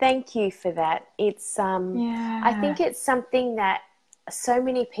 Thank you for that. It's I think it's something that so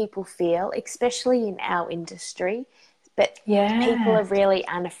many people feel, especially in our industry, but people are really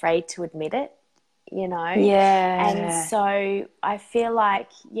unafraid to admit it, you know. And so I feel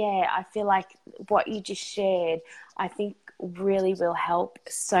like what you just shared, I think really will help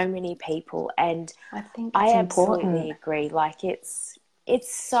so many people. And I think I absolutely agree. Like, it's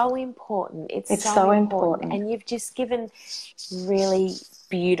so important. It's so important. And you've just given really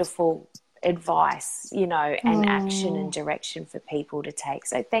beautiful advice, you know, and action and direction for people to take.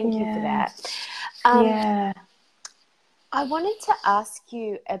 So thank you for that. I wanted to ask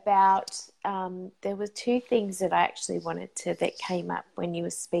you about, there were two things that I actually that came up when you were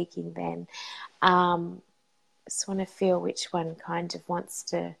speaking then. Just want to feel which one kind of wants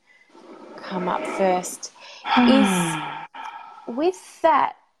to come up first. Is with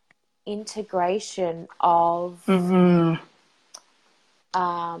that integration of the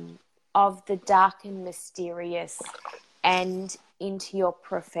dark and mysterious and into your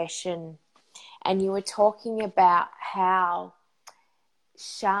profession, and you were talking about how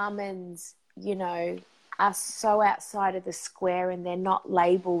shamans, you know, are so outside of the square and they're not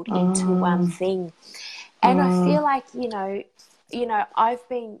labeled into one thing. And I feel like, you know, I've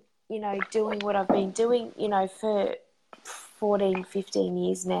been, you know, doing what I've been doing, you know, for 14, 15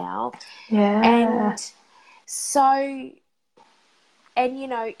 years now. Yeah. And so, and, you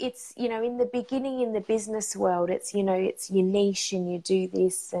know, it's, you know, in the beginning in the business world, it's, you know, it's your niche and you do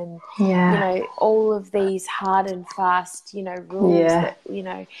this and, you know, all of these hard and fast, you know, rules that, you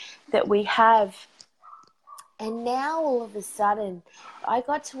know, that we have. And now all of a sudden I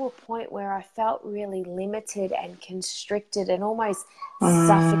got to a point where I felt really limited and constricted and almost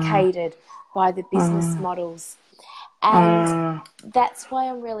suffocated by the business models. And that's why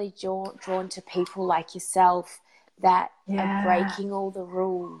I'm really drawn to people like yourself that are breaking all the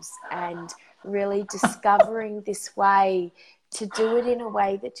rules and really discovering this way to do it in a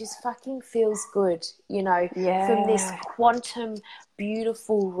way that just fucking feels good, you know, from this quantum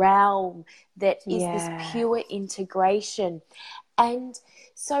beautiful realm that is this pure integration. And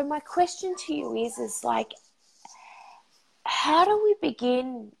so my question to you is like, how do we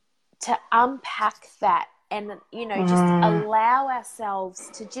begin to unpack that and, you know, just allow ourselves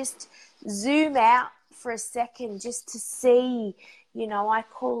to just zoom out for a second just to see, you know, I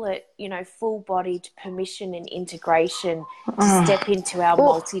call it, you know, full-bodied permission and integration to step into our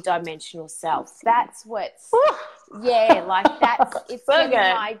multidimensional self. That's what's, like that's, it's so getting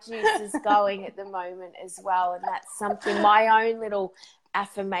good. my juices going at the moment as well. And that's something, my own little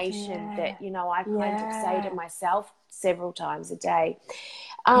affirmation that, you know, I kind of say to myself several times a day.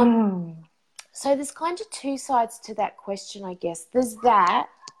 So there's kind of two sides to that question, I guess. There's that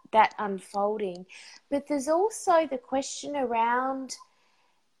unfolding, but there's also the question around,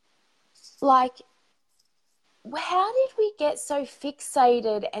 like, how did we get so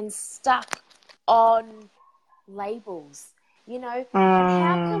fixated and stuck on labels, you know? And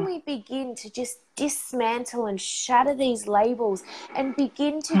how can we begin to just dismantle and shatter these labels and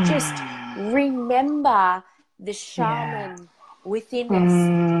begin to just remember the shaman within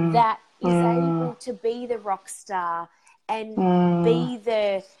us that is able to be the rock star and be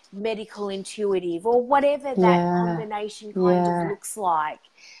the medical intuitive or whatever that combination kind of looks like.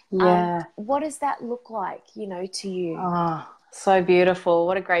 What does that look like, you know, to you? Oh, so beautiful.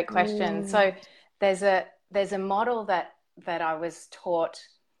 What a great question. So there's a model that I was taught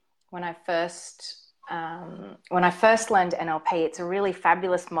when I first learned NLP. It's a really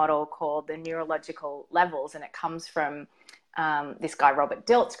fabulous model called the neurological levels, and it comes from this guy Robert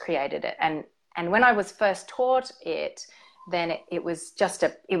Dilts created it. And when I was first taught it, then it was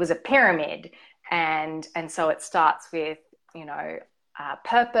a pyramid, and so it starts with, you know,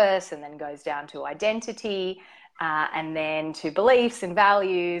 purpose, and then goes down to identity, and then to beliefs and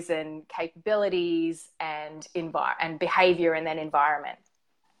values and capabilities and behavior, and then environment.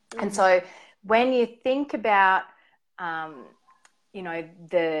 And so when you think about you know,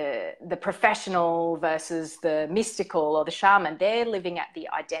 the professional versus the mystical or the shaman, they're living at the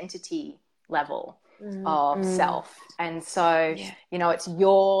identity level of self. And so, you know, it's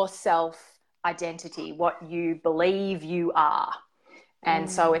your self identity, what you believe you are. And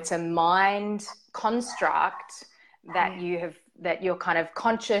so it's a mind construct that that your kind of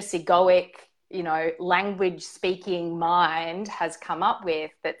conscious, egoic, you know, language speaking mind has come up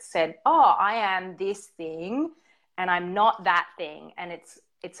with that said, oh, I am this thing and I'm not that thing. And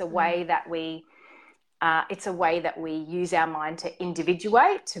it's a way that we use our mind to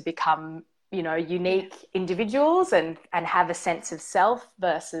individuate, to become, you know, unique individuals and have a sense of self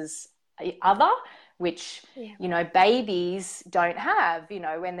versus other, which, you know, babies don't have. You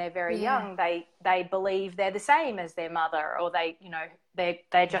know, when they're very young, they believe they're the same as their mother, or they, you know,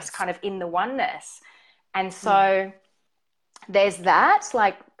 they're just kind of in the oneness. And so there's that,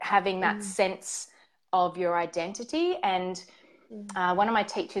 like having that sense of your identity. And one of my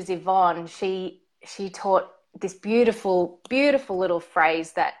teachers, Yvonne, she taught this beautiful, beautiful little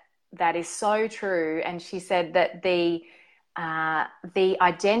phrase that is so true. And she said that the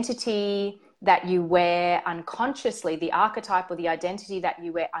identity that you wear unconsciously, the archetype or the identity that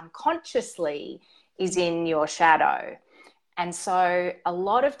you wear unconsciously, is in your shadow. And so a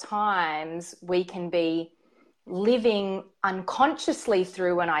lot of times we can be living unconsciously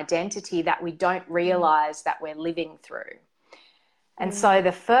through an identity that we don't realize that we're living through. And so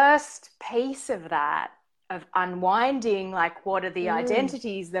the first piece of that, of unwinding, like, what are the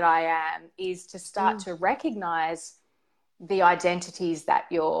identities that I am, is to start to recognize the identities that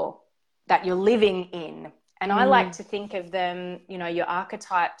you're living in. And I like to think of them, you know, your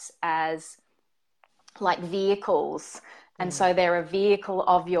archetypes, as like vehicles And so they're a vehicle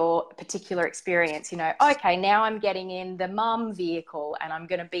of your particular experience. You know, okay, now I'm getting in the mum vehicle and I'm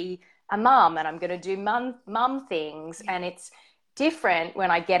going to be a mum and I'm going to do mum things. And it's different when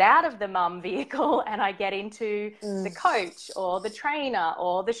I get out of the mum vehicle and I get into the coach or the trainer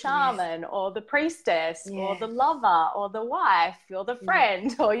or the shaman or the priestess or the lover or the wife or the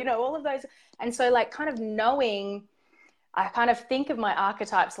friend or, you know, all of those. And so like kind of knowing, I kind of think of my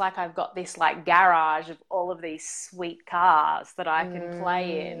archetypes like I've got this like garage of all of these sweet cars that I can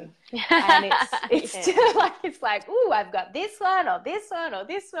play in. And it's just like, it's like, ooh, I've got this one or this one or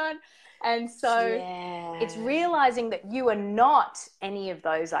this one. And so it's realizing that you are not any of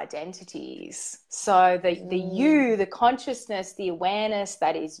those identities. So the you, the consciousness, the awareness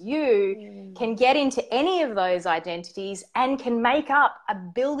that is you can get into any of those identities and can make up a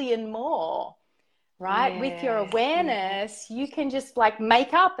billion more. Right? With your awareness, you can just like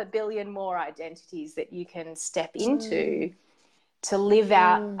make up a billion more identities that you can step into to live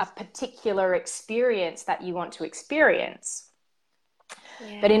out a particular experience that you want to experience.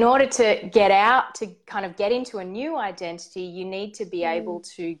 But in order to get out, to kind of get into a new identity, you need to be able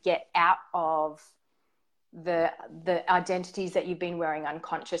to get out of the identities that you've been wearing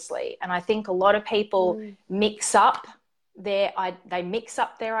unconsciously. And I think a lot of people mix up their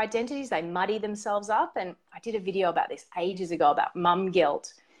identities, they muddy themselves up. And I did a video about this ages ago about mum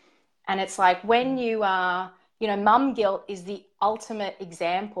guilt. And it's like when you are, you know, mum guilt is the ultimate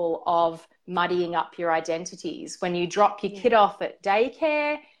example of muddying up your identities. When you drop your kid off at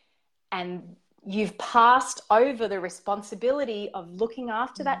daycare and you've passed over the responsibility of looking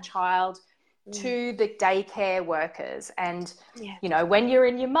after that child to the daycare workers. And, you know, when you're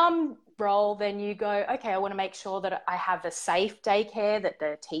in your mum role, then you go, okay, I want to make sure that I have a safe daycare, that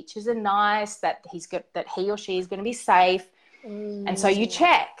the teachers are nice, that he or she is going to be safe. And so you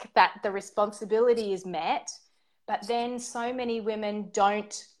check that the responsibility is met. But then so many women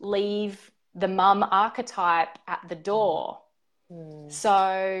don't leave the mum archetype at the door.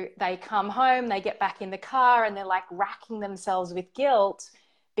 So they come home, they get back in the car and they're like racking themselves with guilt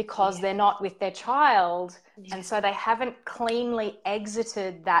because they're not with their child. And so they haven't cleanly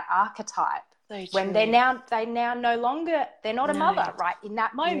exited that archetype. When they're now no longer, they're not a mother, right? In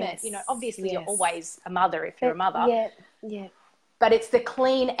that moment, you know, obviously you're always a mother if you're a mother. But it's the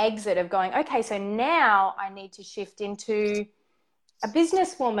clean exit of going, okay, so now I need to shift into a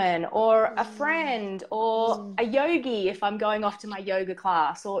businesswoman or a friend or a yogi if I'm going off to my yoga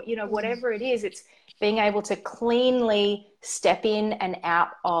class or, you know, whatever it is. It's being able to cleanly step in and out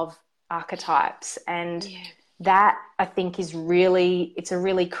of archetypes. And that, I think, is really, it's a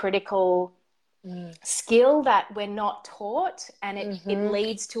really critical skill that we're not taught. And it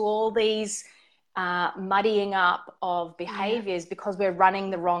leads to all these muddying up of behaviors because we're running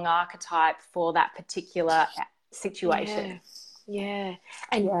the wrong archetype for that particular situation.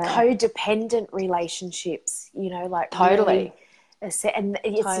 And codependent relationships, you know, like totally. And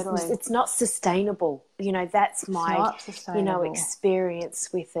it's not sustainable. You know, that's my, you know, experience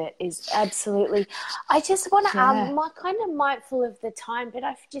with it is absolutely. I just want to, I'm kind of mindful of the time, but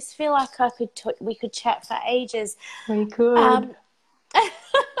I just feel like we could chat for ages. We could.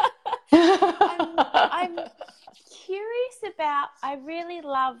 I'm curious about, I really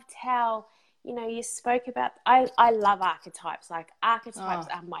loved how, you know, you spoke about, I love archetypes. Like archetypes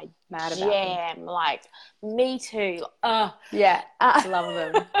are my jam. Like me too. Love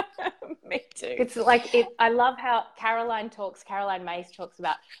them. Me too. It's like, I love how Caroline Myss talks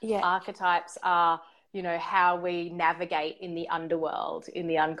about archetypes are, you know, how we navigate in the underworld, in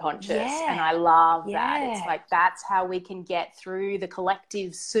the unconscious. And I love that. It's like, that's how we can get through the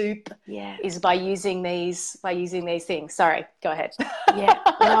collective soup is by using these things. Sorry, go ahead.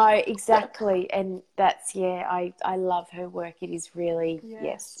 No, exactly. And that's, I love her work. It is really,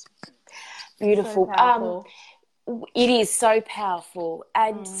 beautiful. So it is so powerful.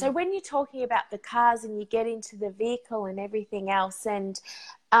 And so when you're talking about the cars and you get into the vehicle and everything else, and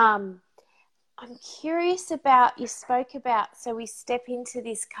I'm curious about, you spoke about, so we step into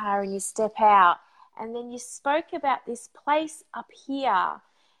this car and you step out, and then you spoke about this place up here.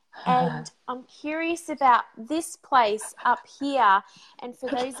 And I'm curious about this place up here. And for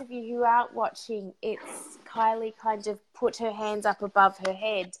those of you who aren't watching, it's Kylie kind of put her hands up above her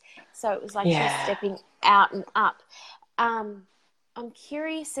head. So it was like she's stepping out and up. I'm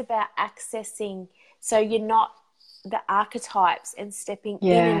curious about accessing, so you're not the archetypes and stepping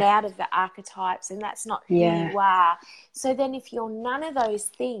in and out of the archetypes, and that's not who you are. So then if you're none of those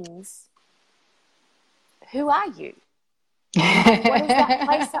things, who are you? What is that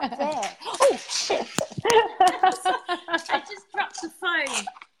place up there? Oh shit. I just dropped the phone.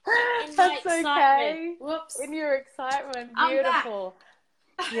 In That's my excitement. okay. Whoops. In your excitement. I'm Beautiful.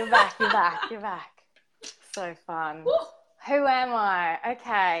 You're back. You're back. So fun. Woo. Who am I?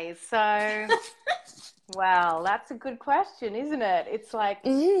 Okay, so, well, that's a good question, isn't it? It's like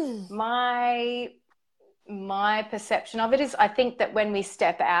my perception of it is, I think that when we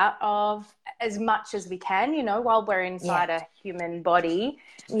step out of, as much as we can, you know, while we're inside a human body,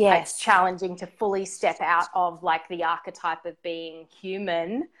 it's challenging to fully step out of like the archetype of being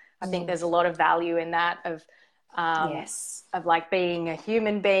human. I think there's a lot of value in that of like being a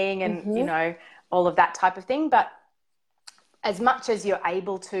human being and, you know, all of that type of thing. But as much as you're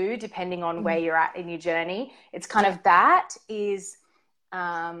able to, depending on where you're at in your journey, it's kind of that is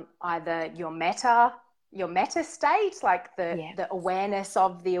either your meta state, like the awareness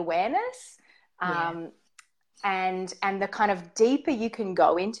of the awareness, and the kind of deeper you can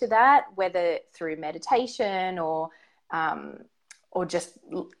go into that, whether through meditation or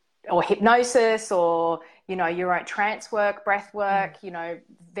hypnosis or, you know, your own trance work, breath work, you know,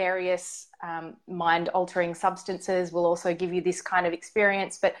 various mind altering substances will also give you this kind of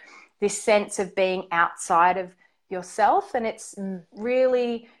experience, but this sense of being outside of yourself. And it's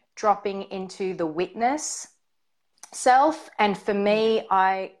really dropping into the witness self. And for me,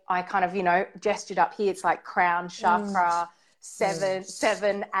 I kind of, you know, gestured up here, it's like crown chakra,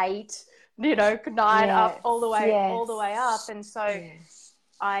 7, 8, you know, 9 up all the way up. And so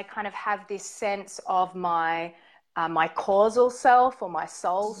I kind of have this sense of my my causal self or my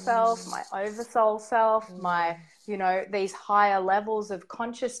soul self, my oversoul self, my, you know, these higher levels of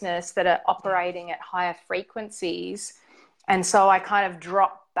consciousness that are operating at higher frequencies. And so I kind of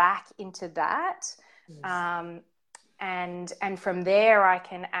drop back into that. And from there I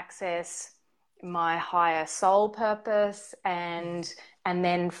can access my higher soul purpose, and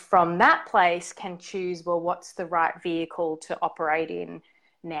then from that place can choose, well, what's the right vehicle to operate in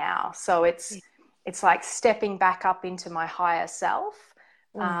now. So it's like stepping back up into my higher self,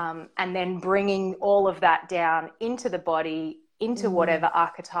 and then bringing all of that down into the body, into whatever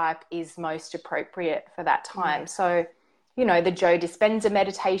archetype is most appropriate for that time. So, you know, the Joe Dispenza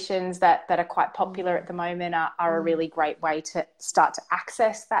meditations that are quite popular at the moment are a really great way to start to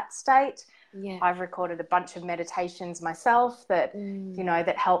access that state. I've recorded a bunch of meditations myself that, you know,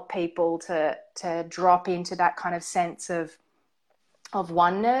 that help people to drop into that kind of sense of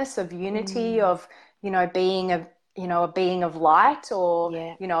oneness, of unity, of, you know, being a being of light, or,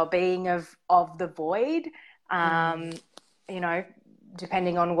 you know, a being of the void, you know,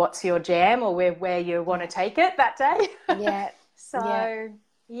 depending on what's your jam or where you want to take it that day. It's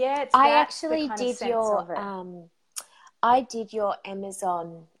I actually did your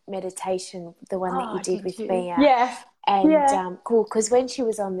Amazon meditation, the one that you did with Mia. And cool, because when she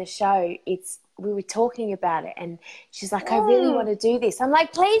was on the show, we were talking about it, and she's like, I really want to do this. I'm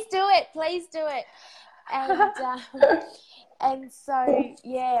like, please do it. And so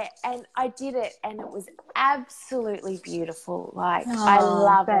and I did it, and it was absolutely beautiful. Like, I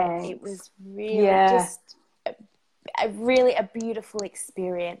love it. It was really just a beautiful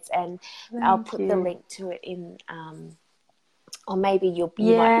experience, and I'll put the link to it in or maybe you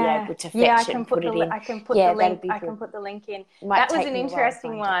might be able to fetch it and put it in. I can put the link in. That was an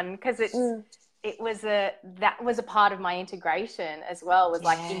interesting one, because that was a part of my integration as well, was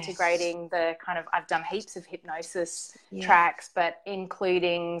like integrating the kind of, I've done heaps of hypnosis tracks, but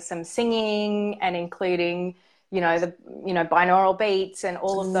including some singing and including, you know, the, you know, binaural beats and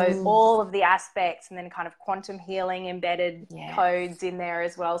all of those, all of the aspects, and then kind of quantum healing embedded codes in there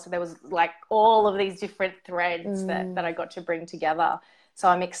as well. So there was like all of these different threads that I got to bring together. So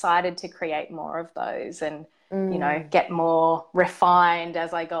I'm excited to create more of those and, you know, get more refined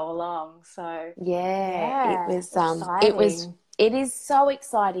as I go along. So it is so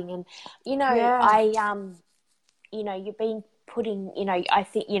exciting. And, you know, you know, you've been putting, you know, I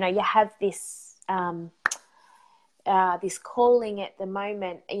think, you know, you have this, this calling at the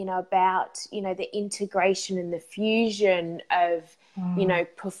moment, you know, about, you know, the integration and the fusion of, you know,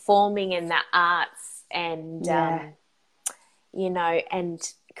 performing in the arts and, you know,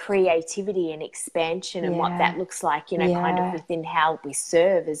 and creativity and expansion and what that looks like, you know, kind of within how we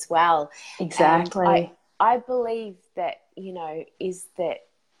serve as well. Exactly. And I believe that, you know, is that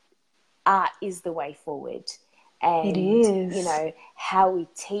art is the way forward. And, it is. You know, how we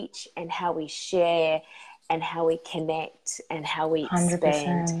teach and how we share and how we connect and how we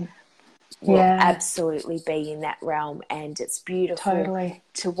expand 100%. will absolutely be in that realm. And it's beautiful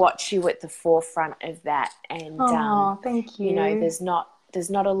to watch you at the forefront of that. And thank you. You know, there's not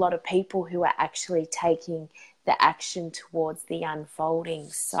a lot of people who are actually taking the action towards the unfolding.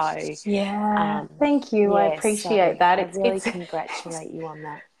 So thank you. I appreciate that. I really congratulate you on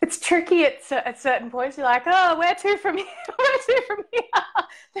that. it's tricky at certain points. You're like, oh, where to from here? Where to from here?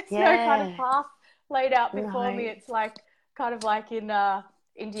 There's no kind of path laid out before me. It's like kind of like in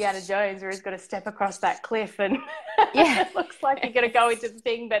Indiana Jones, where he's got to step across that cliff, and it looks like you're going to go into the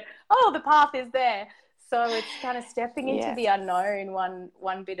thing, but the path is there. So it's kind of stepping into the unknown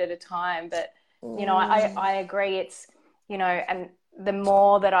one bit at a time. But you know, I agree. It's, you know, and the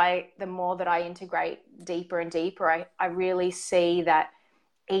more that I integrate deeper and deeper, I really see that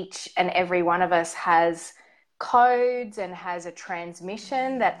each and every one of us has codes and has a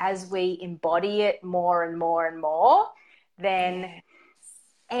transmission that as we embody it more and more and more, then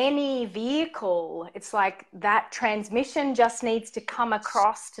any vehicle, it's like that transmission just needs to come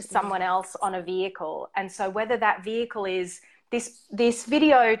across to someone else on a vehicle. And so whether that vehicle is this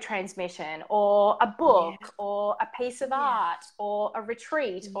video transmission or a book or a piece of art or a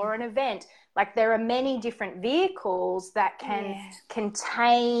retreat or an event, like there are many different vehicles that can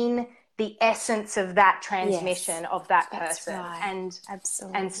contain the essence of that transmission of that person. And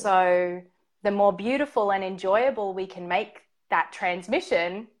absolutely. And so the more beautiful and enjoyable we can make that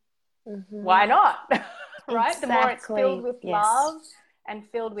transmission, why not? Right? The more it's filled with love and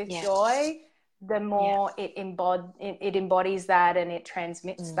filled with joy, the more it embodies that and it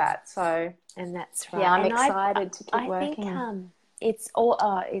transmits that. So, and that's right. Yeah, I'm excited to keep working. I think it's all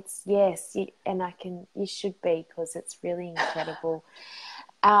and you should be, because it's really incredible.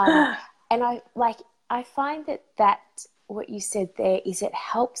 And I find that what you said there is it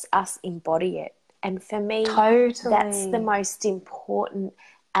helps us embody it. And for me, that's the most important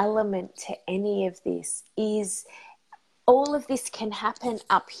element to any of this. Is all of this can happen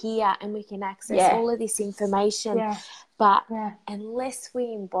up here and we can access all of this information. But unless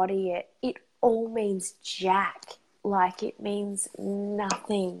we embody it, it all means jack. Like, it means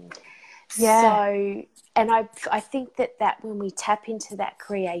nothing. So, and I think that when we tap into that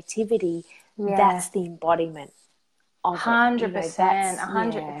creativity, that's the embodiment. 100%,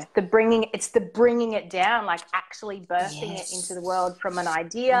 100%. It's the bringing it down, like actually birthing it into the world from an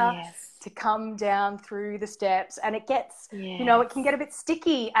idea to come down through the steps. And it gets, you know, it can get a bit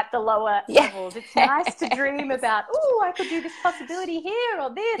sticky at the lower levels. It's nice to dream about, I could do this possibility here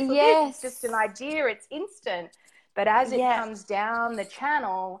or this or this. It's just an idea. It's instant. But as it comes down the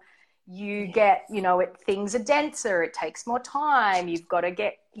channel, you get, you know, things are denser. It takes more time. You've got to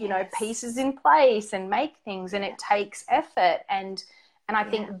get, you know, pieces in place and make things, and it takes effort. And I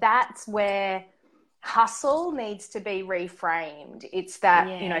think that's where hustle needs to be reframed. It's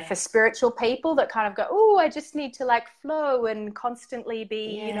that, you know, for spiritual people that kind of go, I just need to like flow and constantly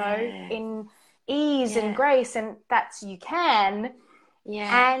be, you know, in ease and grace. And that's, you can.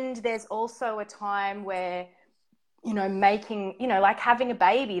 And there's also a time where, you know, making, you know, like having a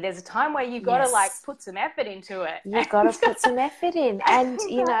baby, there's a time where you got to like put some effort into it. You've got to put some effort in. And,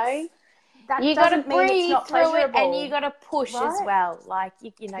 you know, you got to breathe through it, and you got to push as well. Like,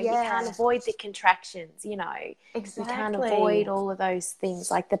 you know, you can't avoid the contractions, you know. Exactly. You can't avoid all of those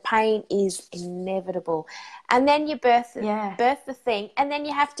things. Like, the pain is inevitable. And then you birth the thing, and then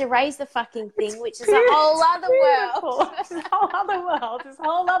you have to raise the fucking thing, which is a whole other world. It's a whole other world. It's a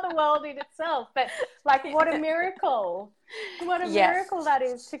whole other world in itself. But, like, what a miracle. What a miracle that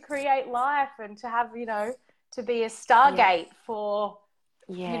is, to create life and to have, you know, to be a stargate for...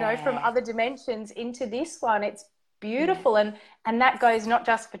 you know, from other dimensions into this one. It's beautiful. And that goes not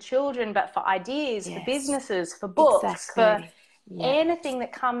just for children, but for ideas, for businesses, for books, for anything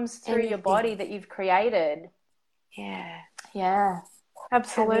that comes through your body that you've created.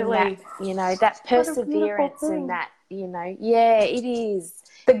 Absolutely. That, you know, that perseverance and that, you know, it is.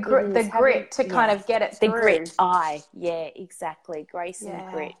 The grit to kind of get it through. The grit. Exactly. Grace and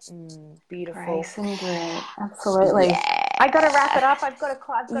grit. Beautiful. Grace and grit. Absolutely. I got to wrap it up. I've got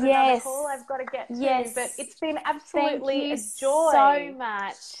another call I've got to get to. But it's been absolutely a joy. So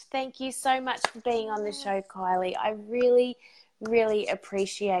much. Thank you so much for being on the show, Kylie. I really, really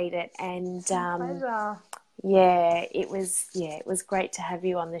appreciate it. And pleasure. it was great to have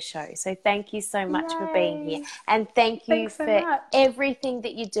you on the show. So thank you so much for being here, and thank you for everything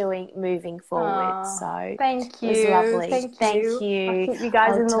that you're doing moving forward. So thank you. It was lovely. Thank you. I'll keep you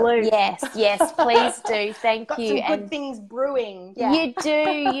guys in the loop. Yes, please do. Thank you. Got some good things brewing. You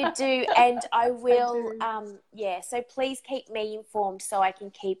do, and I will. So please keep me informed so I can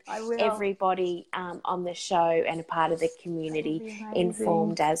keep everybody on the show and a part of the community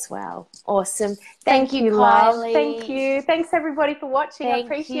informed as well. Awesome. Thank you, Kylie. Thank you. Thanks everybody for watching. I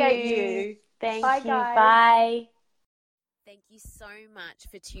appreciate you. Thank Bye, you. guys. Bye. Thank you so much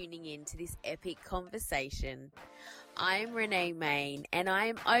for tuning in to this epic conversation. I'm Renee Main and I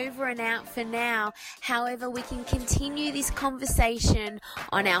am over and out for now. However, we can continue this conversation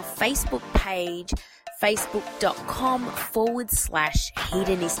on our Facebook page,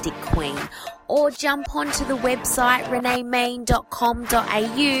 facebook.com/hedonistic queen, or jump onto the website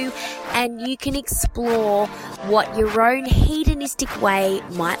reneemain.com.au and you can explore what your own hedonistic way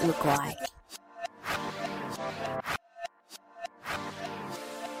might look like.